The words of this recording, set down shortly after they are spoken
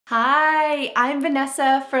Hi, I'm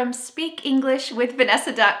Vanessa from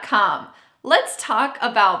speakenglishwithvanessa.com. Let's talk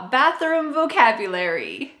about bathroom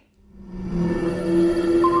vocabulary.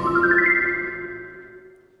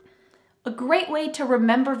 A great way to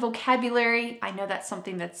remember vocabulary, I know that's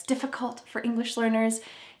something that's difficult for English learners,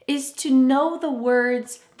 is to know the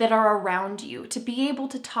words that are around you, to be able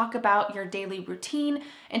to talk about your daily routine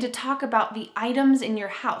and to talk about the items in your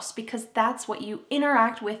house because that's what you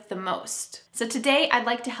interact with the most. So today I'd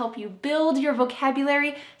like to help you build your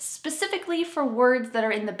vocabulary specifically for words that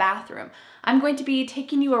are in the bathroom. I'm going to be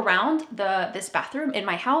taking you around this bathroom in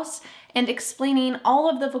my house and explaining all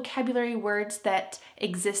of the vocabulary words that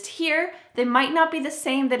exist here. They might not be the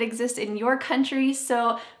same that exist in your country,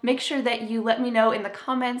 so make sure that you let me know in the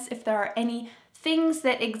comments if there are any things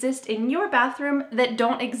that exist in your bathroom that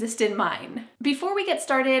don't exist in mine. Before we get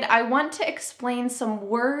started, I want to explain some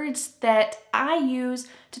words that I use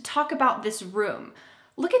to talk about this room.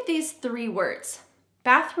 Look at these three words: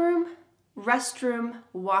 bathroom, restroom,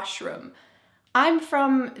 washroom. I'm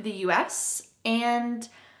from the US and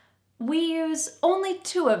we use only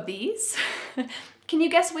two of these. Can you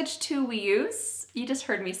guess which two we use? You just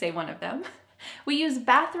heard me say one of them. We use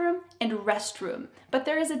bathroom and restroom, but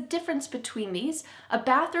there is a difference between these. A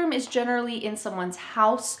bathroom is generally in someone's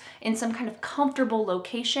house, in some kind of comfortable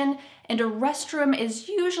location, and a restroom is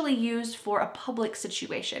usually used for a public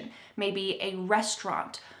situation, maybe a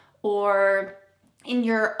restaurant or in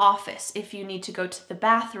your office if you need to go to the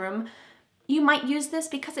bathroom. You might use this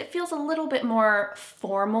because it feels a little bit more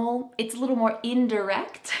formal. It's a little more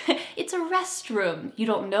indirect. It's a restroom. You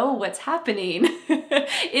don't know what's happening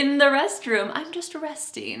in the restroom. I'm just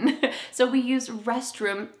resting. So we use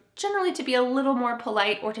restroom generally to be a little more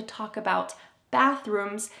polite or to talk about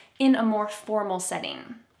bathrooms in a more formal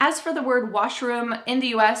setting. As for the word washroom, in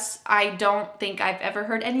the US, I don't think I've ever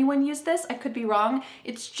heard anyone use this. I could be wrong.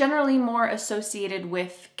 It's generally more associated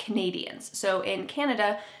with Canadians. So in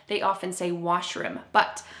Canada, they often say washroom.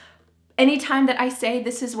 But anytime that I say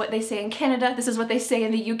this is what they say in Canada, this is what they say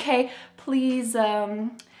in the UK, please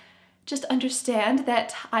just understand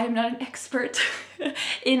that I am not an expert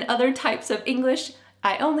in other types of English.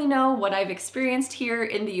 I only know what I've experienced here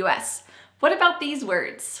in the US. What about these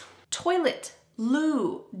words? Toilet,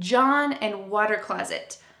 loo, john, and water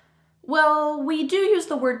closet. Well, we do use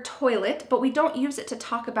the word toilet, but we don't use it to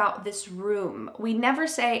talk about this room. We never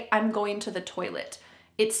say, I'm going to the toilet.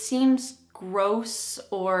 It seems gross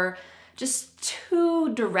or just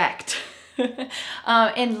too direct.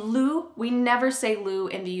 And loo, we never say loo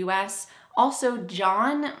in the US. Also,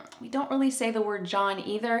 john, we don't really say the word john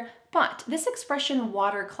either, but this expression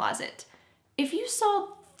water closet, if you saw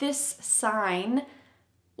this sign,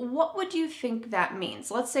 what would you think that means?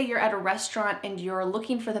 Let's say you're at a restaurant and you're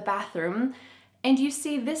looking for the bathroom and you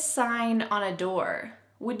see this sign on a door.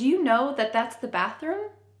 Would you know that that's the bathroom?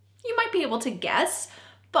 You might be able to guess,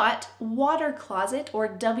 but water closet, or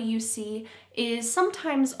WC, is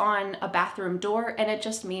sometimes on a bathroom door and it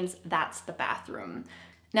just means that's the bathroom.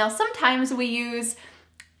 Now, sometimes we use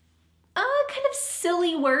kind of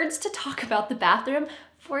silly words to talk about the bathroom.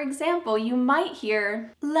 For example, you might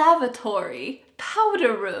hear lavatory,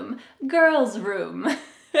 powder room, girls' room.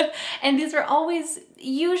 And these are always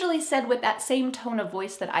usually said with that same tone of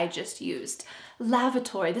voice that I just used.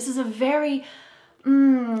 Lavatory, this is a very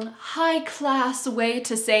high-class way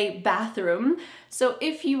to say bathroom. So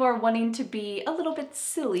if you are wanting to be a little bit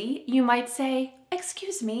silly, you might say,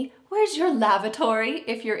 excuse me, where's your lavatory?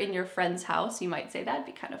 If you're in your friend's house, you might say that'd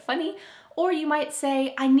be kind of funny. Or you might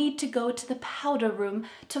say, I need to go to the powder room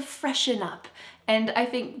to freshen up. And I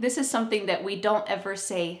think this is something that we don't ever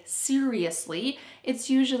say seriously. It's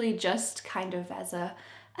usually just kind of as a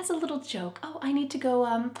little joke. Oh, I need to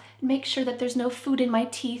go make sure that there's no food in my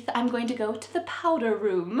teeth. I'm going to go to the powder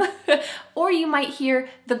room. Or you might hear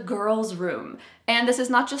the girls' room. And this is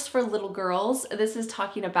not just for little girls. This is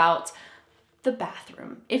talking about the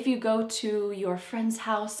bathroom. If you go to your friend's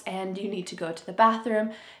house and you need to go to the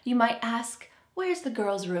bathroom, you might ask, where's the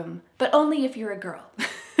girls' room? But only if you're a girl.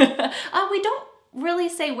 We don't really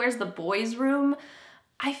say, where's the boys' room?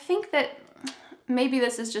 I think that maybe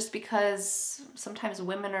this is just because sometimes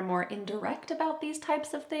women are more indirect about these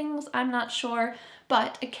types of things. I'm not sure,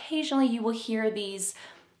 but occasionally you will hear these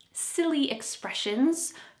silly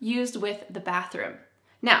expressions used with the bathroom.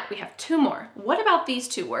 Now, we have two more. What about these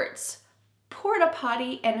two words? Porta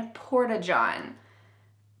potty and porta john.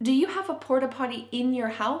 Do you have a porta potty in your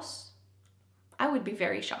house? I would be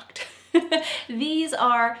very shocked. These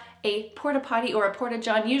are a porta potty or a porta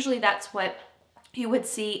john. Usually that's what you would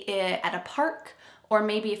see at a park, or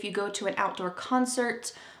maybe if you go to an outdoor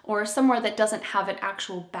concert or somewhere that doesn't have an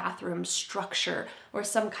actual bathroom structure or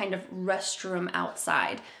some kind of restroom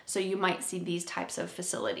outside. So you might see these types of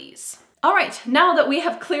facilities. All right, now that we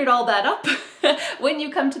have cleared all that up, when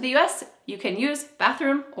you come to the US, you can use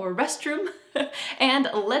bathroom or restroom. And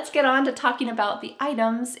let's get on to talking about the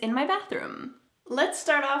items in my bathroom. Let's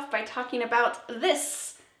start off by talking about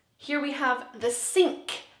this. Here we have the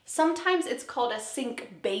sink. Sometimes it's called a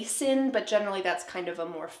sink basin, but generally that's kind of a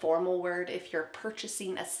more formal word. If you're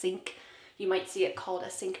purchasing a sink, you might see it called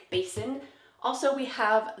a sink basin. Also, we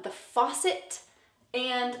have the faucet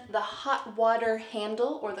and the hot water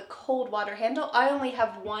handle or the cold water handle. I only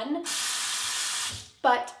have one,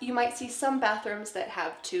 but you might see some bathrooms that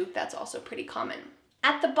have two. That's also pretty common.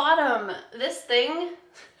 At the bottom, this thing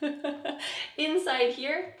inside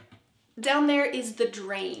here, down there is the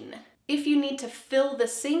drain. If you need to fill the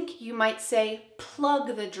sink, you might say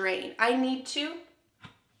plug the drain. I need to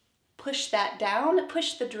push that down,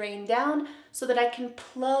 push the drain down so that I can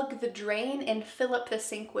plug the drain and fill up the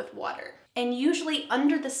sink with water. And usually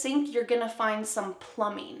under the sink, you're gonna find some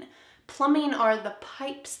plumbing. Plumbing are the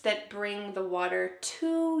pipes that bring the water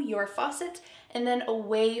to your faucet and then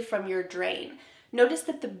away from your drain. Notice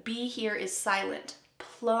that the B here is silent.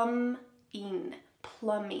 Plumbing,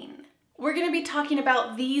 plumbing. We're gonna be talking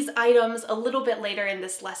about these items a little bit later in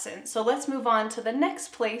this lesson, so let's move on to the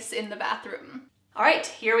next place in the bathroom. All right,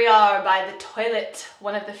 here we are by the toilet,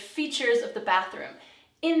 one of the features of the bathroom.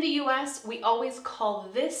 In the US, we always call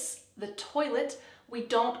this the toilet. We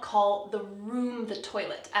don't call the room the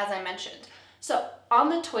toilet, as I mentioned. So on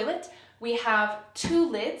the toilet, we have two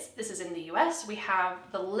lids. This is in the US. We have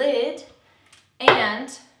the lid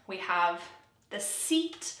and we have the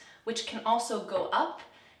seat, which can also go up.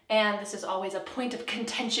 And this is always a point of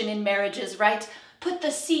contention in marriages, right? Put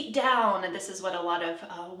the seat down. And this is what a lot of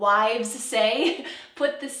wives say.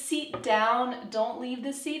 Put the seat down, don't leave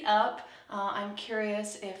the seat up. I'm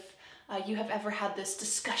curious if you have ever had this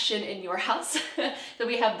discussion in your house. So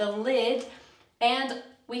we have the lid and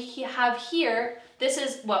we have here, this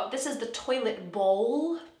is the toilet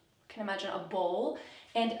bowl. You can imagine a bowl.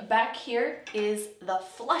 And back here is the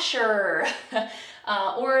flusher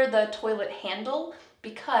or the toilet handle,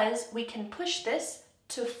 because we can push this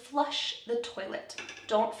to flush the toilet.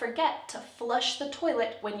 Don't forget to flush the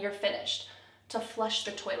toilet when you're finished, to flush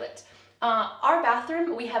the toilet. Our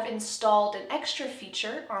bathroom, we have installed an extra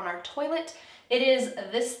feature on our toilet. It is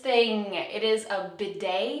this thing. It is a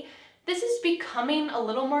bidet. This is becoming a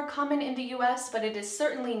little more common in the US, but it is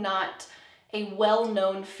certainly not a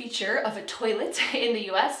well-known feature of a toilet in the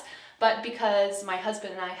US. But because my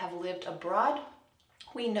husband and I have lived abroad,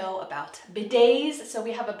 we know about bidets, so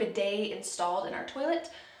we have a bidet installed in our toilet.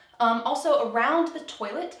 Also around the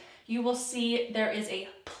toilet, you will see there is a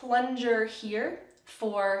plunger here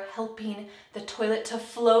for helping the toilet to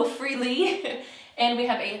flow freely. And we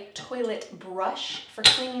have a toilet brush for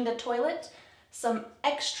cleaning the toilet, some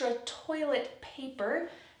extra toilet paper,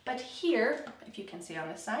 but here, if you can see on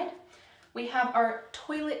this side, we have our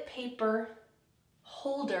toilet paper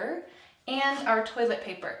holder and our toilet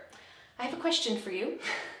paper. I have a question for you.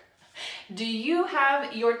 Do you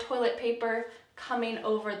have your toilet paper coming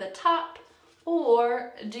over the top,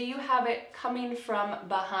 or do you have it coming from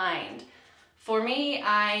behind? For me,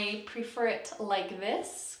 I prefer it like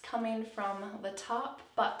this, coming from the top,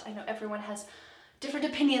 but I know everyone has different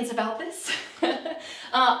opinions about this.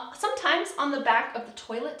 Sometimes on the back of the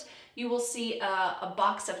toilet, you will see a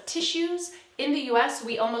box of tissues. In the US,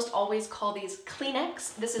 we almost always call these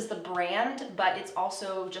Kleenex. This is the brand, but it's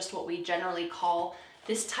also just what we generally call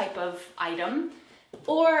this type of item.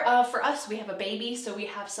 Or for us, we have a baby, so we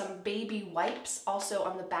have some baby wipes also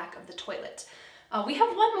on the back of the toilet. We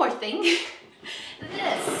have one more thing.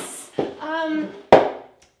 This.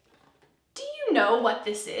 Do you know what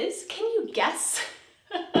this is? Can you guess?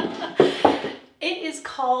 It is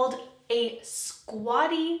called a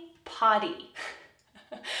squatty potty.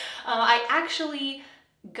 I actually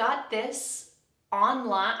got this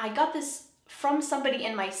online. I got this from somebody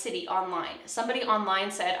in my city online. Somebody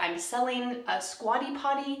online said, I'm selling a squatty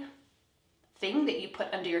potty thing that you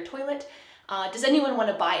put under your toilet. Does anyone want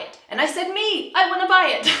to buy it? And I said, me, I want to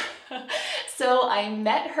buy it. So I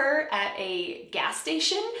met her at a gas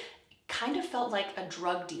station. Kind of felt like a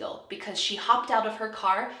drug deal because she hopped out of her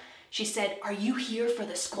car. She said, are you here for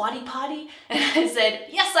the squatty potty? And I said,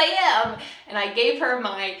 yes, I am. And I gave her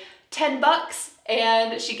my 10 bucks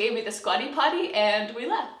and she gave me the squatty potty and we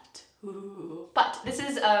left. Ooh. But this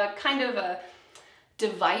is a kind of a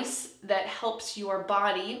device that helps your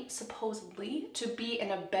body, supposedly, to be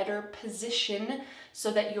in a better position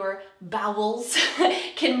so that your bowels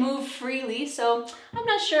can move freely. So I'm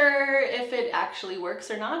not sure if it actually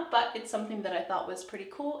works or not, but it's something that I thought was pretty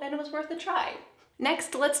cool and it was worth a try.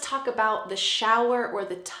 Next, let's talk about the shower or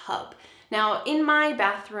the tub. Now, in my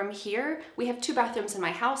bathroom here, we have 2 bathrooms in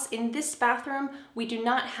my house. In this bathroom, we do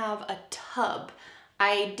not have a tub.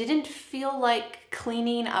 I didn't feel like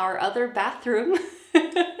cleaning our other bathroom.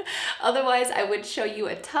 Otherwise, I would show you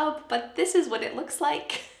a tub, but this is what it looks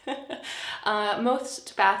like.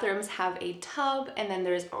 Most bathrooms have a tub, and then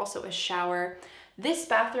there's also a shower. This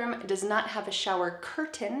bathroom does not have a shower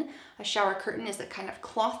curtain. A shower curtain is the kind of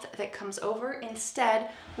cloth that comes over. Instead,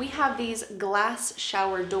 we have these glass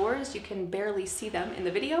shower doors. You can barely see them in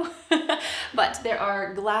the video, but there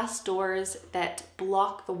are glass doors that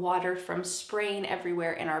block the water from spraying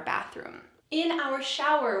everywhere in our bathroom. In our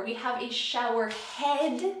shower, we have a shower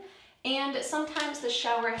head, and sometimes the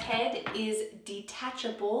shower head is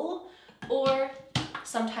detachable, or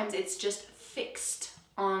sometimes it's just fixed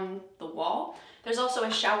on the wall. There's also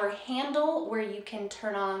a shower handle where you can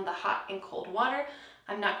turn on the hot and cold water.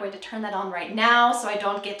 I'm not going to turn that on right now so I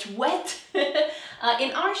don't get wet.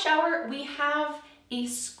 In our shower, we have a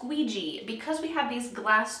squeegee. Because we have these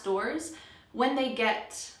glass doors, when they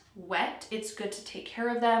get wet, it's good to take care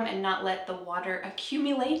of them and not let the water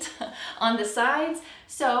accumulate on the sides.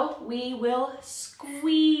 So we will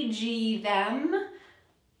squeegee them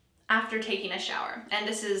after taking a shower. And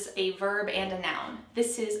this is a verb and a noun.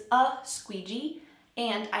 This is a squeegee,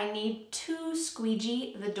 and I need to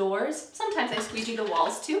squeegee the doors. Sometimes I squeegee the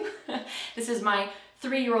walls too. This is my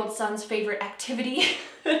 3-year-old son's favorite activity,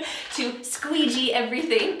 to squeegee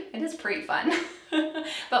everything. It is pretty fun.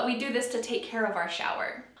 But we do this to take care of our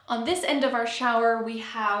shower. On this end of our shower, we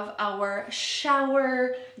have our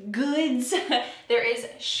shower goods. There is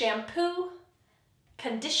shampoo,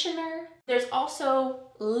 conditioner, there's also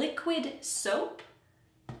liquid soap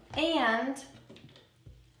and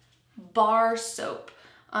bar soap.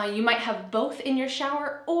 You might have both in your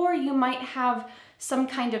shower, or you might have some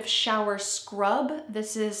kind of shower scrub.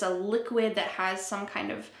 This is a liquid that has some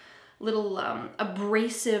kind of little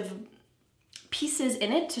abrasive pieces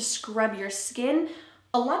in it to scrub your skin.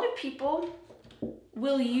 A lot of people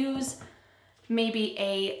will use maybe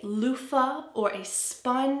a loofah or a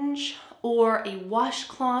sponge or a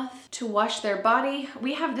washcloth to wash their body.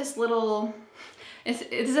 We have this little, it's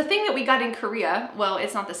a thing that we got in Korea. Well,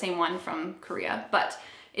 it's not the same one from Korea, but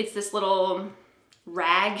it's this little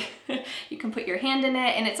rag. You can put your hand in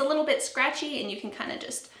it and it's a little bit scratchy and you can kind of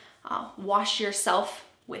just wash yourself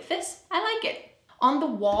with this. I like it. On the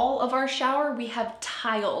wall of our shower, we have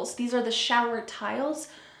tiles. These are the shower tiles.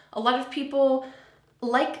 A lot of people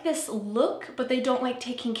like this look, but they don't like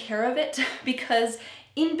taking care of it because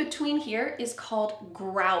in between here is called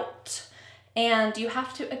grout. And you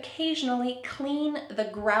have to occasionally clean the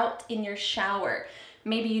grout in your shower.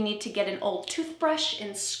 Maybe you need to get an old toothbrush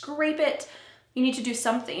and scrape it. You need to do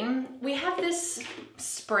something. We have this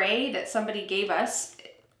spray that somebody gave us.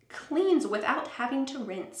 It cleans without having to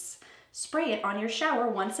rinse. Spray it on your shower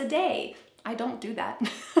once a day. I don't do that.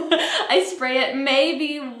 I spray it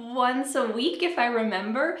maybe once a week if I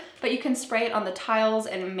remember, but you can spray it on the tiles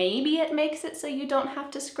and maybe it makes it so you don't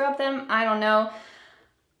have to scrub them. I don't know.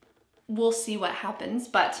 We'll see what happens,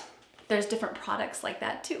 but there's different products like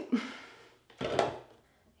that too.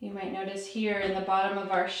 You might notice here in the bottom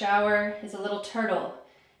of our shower is a little turtle.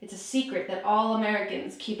 It's a secret that all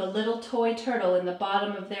Americans keep a little toy turtle in the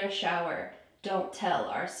bottom of their shower. Don't tell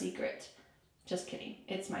our secret. Just kidding,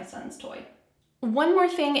 it's my son's toy. One more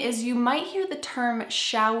thing is you might hear the term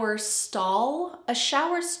shower stall. A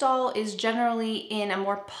shower stall is generally in a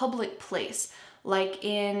more public place, like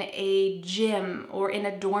in a gym or in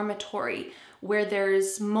a dormitory where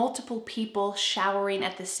there's multiple people showering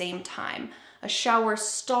at the same time. A shower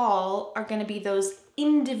stall are gonna be those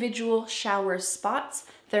individual shower spots.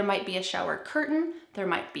 There might be a shower curtain, there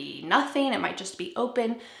might be nothing, it might just be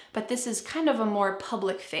open, but this is kind of a more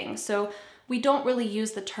public thing. So we don't really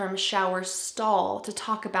use the term shower stall to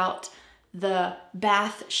talk about the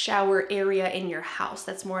bath shower area in your house.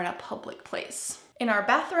 That's more in a public place. In our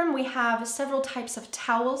bathroom, we have several types of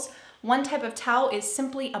towels. One type of towel is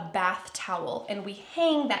simply a bath towel, and we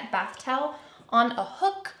hang that bath towel on a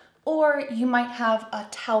hook, or you might have a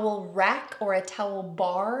towel rack or a towel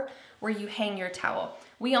bar where you hang your towel.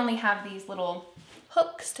 We only have these little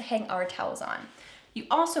hooks to hang our towels on. You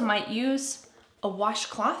also might use a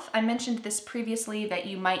washcloth. I mentioned this previously that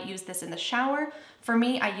you might use this in the shower. For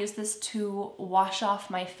me, I use this to wash off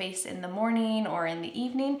my face in the morning or in the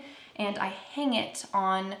evening, and I hang it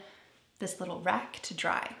on this little rack to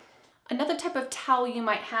dry. Another type of towel you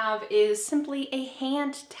might have is simply a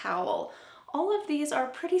hand towel. All of these are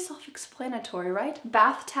pretty self-explanatory, right?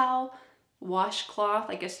 Bath towel, washcloth,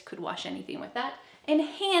 I guess you could wash anything with that, and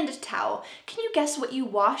hand towel. Can you guess what you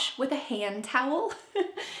wash with a hand towel?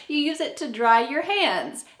 You use it to dry your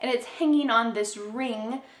hands, and it's hanging on this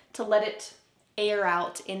ring to let it air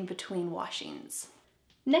out in between washings.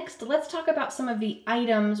 Next, let's talk about some of the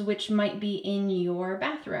items which might be in your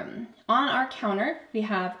bathroom. On our counter, we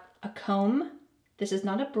have a comb. This is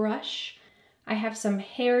not a brush. I have some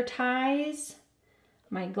hair ties,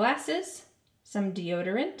 my glasses, some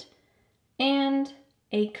deodorant, and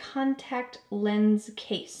a contact lens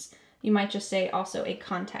case. You might just say also a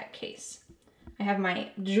contact case. I have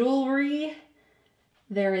my jewelry.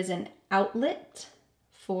 There is an outlet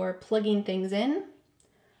for plugging things in.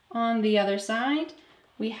 On the other side,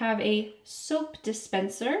 we have a soap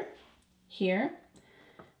dispenser here.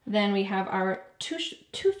 Then we have our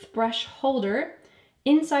toothbrush holder.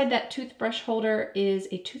 Inside that toothbrush holder is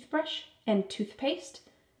a toothbrush and toothpaste.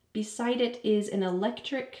 Beside it is an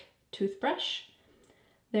electric toothbrush.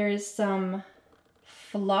 There is some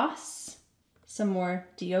floss, some more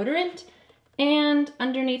deodorant, and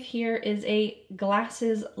underneath here is a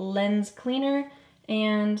glasses lens cleaner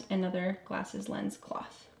and another glasses lens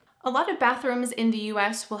cloth. A lot of bathrooms in the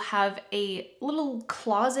US will have a little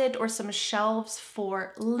closet or some shelves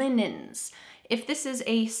for linens. If this is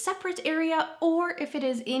a separate area or if it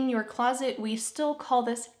is in your closet, we still call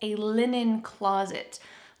this a linen closet.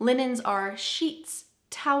 Linens are sheets,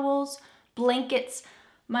 towels, blankets.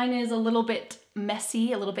 Mine is a little bit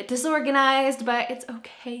messy, a little bit disorganized, but it's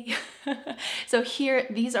okay. So here,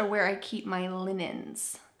 these are where I keep my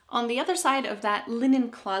linens. On the other side of that linen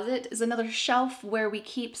closet is another shelf where we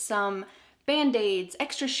keep some Band-Aids,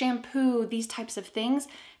 extra shampoo, these types of things.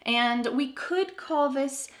 And we could call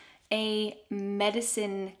this a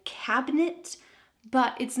medicine cabinet,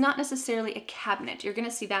 but it's not necessarily a cabinet. You're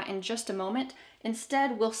gonna see that in just a moment.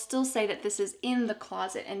 Instead, we'll still say that this is in the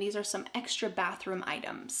closet and these are some extra bathroom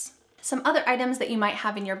items. Some other items that you might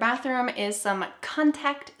have in your bathroom is some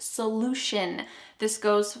contact solution. This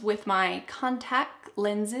goes with my contact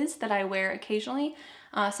lenses that I wear occasionally.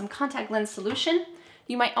 Some contact lens solution.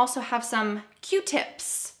 You might also have some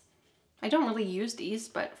Q-tips. I don't really use these,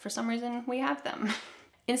 but for some reason we have them.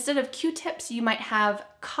 Instead of Q-tips, you might have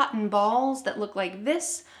cotton balls that look like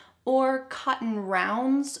this, or cotton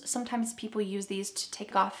rounds. Sometimes people use these to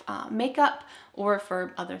take off makeup or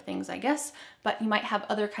for other things, I guess, but you might have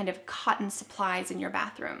other kind of cotton supplies in your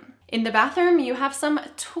bathroom. In the bathroom, you have some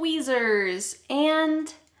tweezers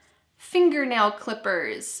and fingernail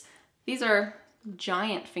clippers. These are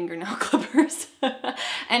giant fingernail clippers.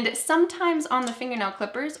 And sometimes on the fingernail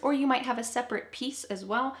clippers, or you might have a separate piece as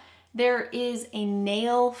well, there is a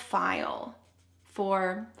nail file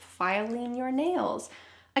for filing your nails.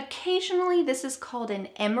 Occasionally, this is called an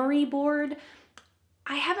emery board.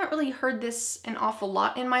 I haven't really heard this an awful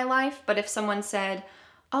lot in my life, but if someone said,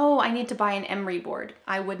 oh, I need to buy an emery board,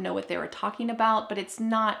 I would know what they were talking about, but it's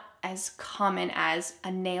not as common as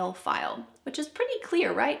a nail file, which is pretty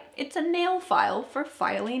clear, right? It's a nail file for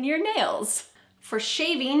filing your nails. For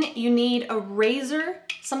shaving, you need a razor.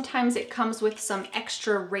 Sometimes it comes with some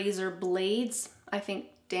extra razor blades. I think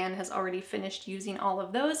Dan has already finished using all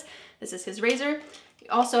of those. This is his razor. You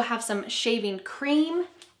also have some shaving cream,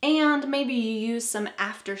 and maybe you use some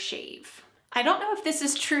aftershave. I don't know if this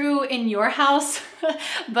is true in your house,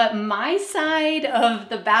 but my side of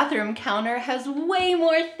the bathroom counter has way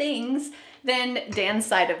more things than Dan's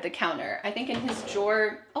side of the counter. I think in his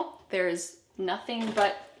drawer, oh, there's nothing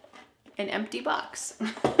but an empty box.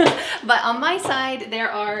 But on my side, there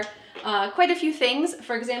are quite a few things.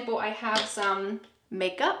 For example, I have some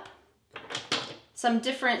makeup, some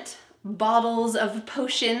different bottles of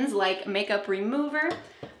potions like makeup remover.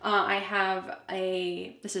 I have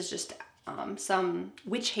this is just some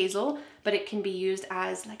witch hazel, but it can be used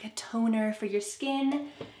as like a toner for your skin.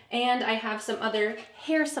 And I have some other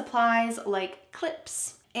hair supplies like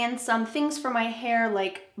clips and some things for my hair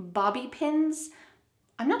like bobby pins.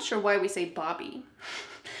 I'm not sure why we say bobby,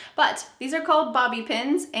 but these are called bobby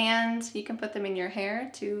pins and you can put them in your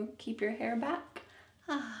hair to keep your hair back.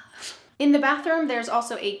 In the bathroom, there's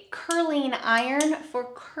also a curling iron for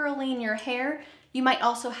curling your hair. You might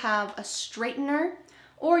also have a straightener,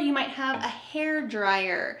 or you might have a hair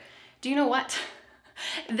dryer. Do you know what?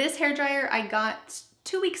 This hair dryer I got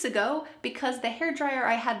 2 weeks ago because the hair dryer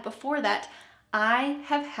I had before that, I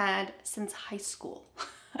have had since high school.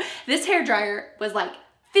 This hair dryer was like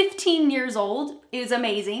 15 years old. It is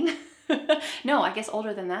amazing. No, I guess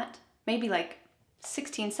older than that. Maybe like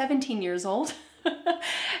 16, 17 years old.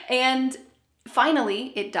 And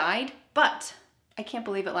finally it died, but I can't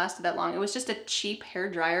believe it lasted that long. It was just a cheap hair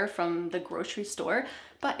dryer from the grocery store,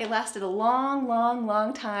 but it lasted a long, long,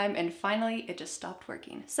 long time, and finally it just stopped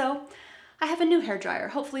working. So I have a new hair dryer.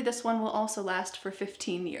 Hopefully this one will also last for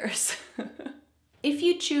 15 years. If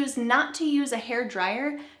you choose not to use a hair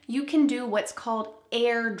dryer, you can do what's called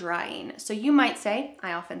air drying. So you might say,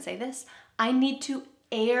 I often say this, I need to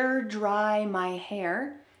air dry my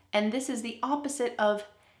hair. And this is the opposite of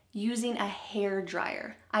using a hair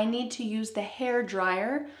dryer. I need to use the hair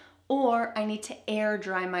dryer, or I need to air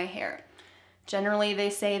dry my hair. Generally, they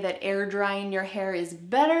say that air drying your hair is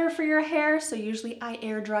better for your hair, so usually I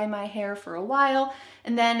air dry my hair for a while,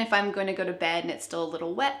 and then if I'm going to go to bed and it's still a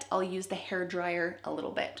little wet, I'll use the hair dryer a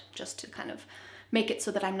little bit, just to kind of make it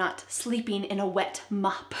so that I'm not sleeping in a wet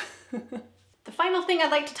mop. The final thing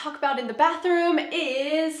I'd like to talk about in the bathroom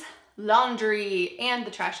is laundry and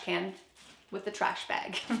the trash can with the trash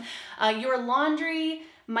bag. Your laundry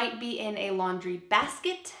might be in a laundry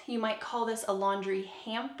basket. You might call this a laundry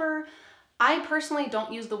hamper. I personally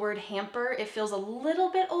don't use the word hamper. It feels a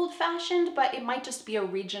little bit old-fashioned, but it might just be a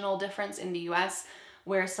regional difference in the US,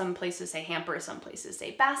 where some places say hamper, some places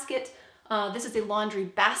say basket. This is a laundry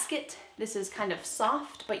basket. This is kind of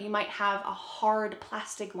soft, but you might have a hard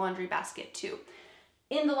plastic laundry basket too.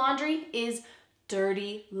 In the laundry is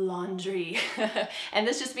dirty laundry. And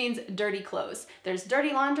this just means dirty clothes. There's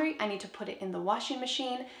dirty laundry, I need to put it in the washing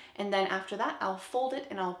machine, and then after that, I'll fold it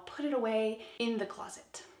and I'll put it away in the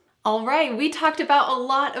closet. All right, we talked about a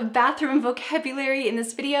lot of bathroom vocabulary in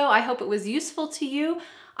this video. I hope it was useful to you.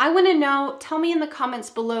 I want to know, tell me in the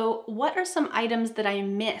comments below, what are some items that I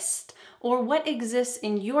missed? Or what exists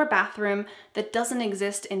in your bathroom that doesn't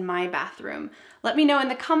exist in my bathroom? Let me know in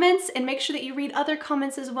the comments, and make sure that you read other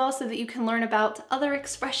comments as well so that you can learn about other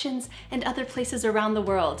expressions and other places around the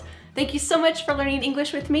world. Thank you so much for learning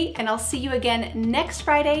English with me, and I'll see you again next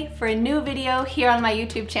Friday for a new video here on my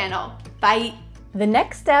YouTube channel. Bye! The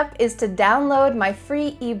next step is to download my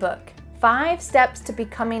free ebook, 5 Steps to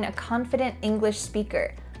Becoming a Confident English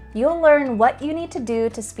Speaker. You'll learn what you need to do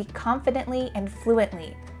to speak confidently and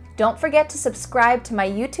fluently. Don't forget to subscribe to my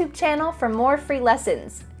YouTube channel for more free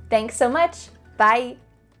lessons. Thanks so much. Bye.